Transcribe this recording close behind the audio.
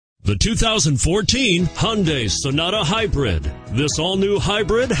The 2014 Hyundai Sonata Hybrid. This all-new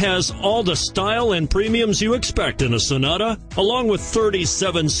hybrid has all the style and premiums you expect in a Sonata, along with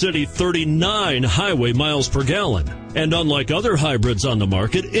 37 city, 39 highway miles per gallon. And unlike other hybrids on the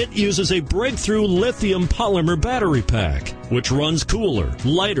market, it uses a breakthrough lithium polymer battery pack, which runs cooler,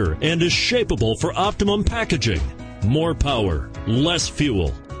 lighter, and is shapeable for optimum packaging. More power, less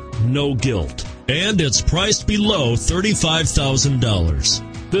fuel, no guilt. And it's priced below $35,000.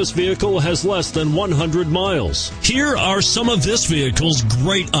 This vehicle has less than 100 miles. Here are some of this vehicle's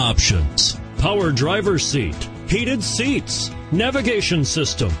great options: power driver's seat, heated seats, navigation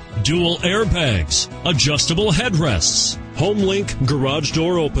system, dual airbags, adjustable headrests, HomeLink garage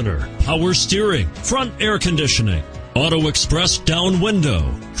door opener, power steering, front air conditioning, auto express down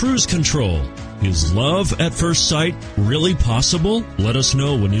window, cruise control. Is love at first sight really possible? Let us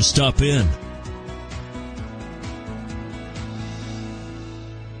know when you stop in.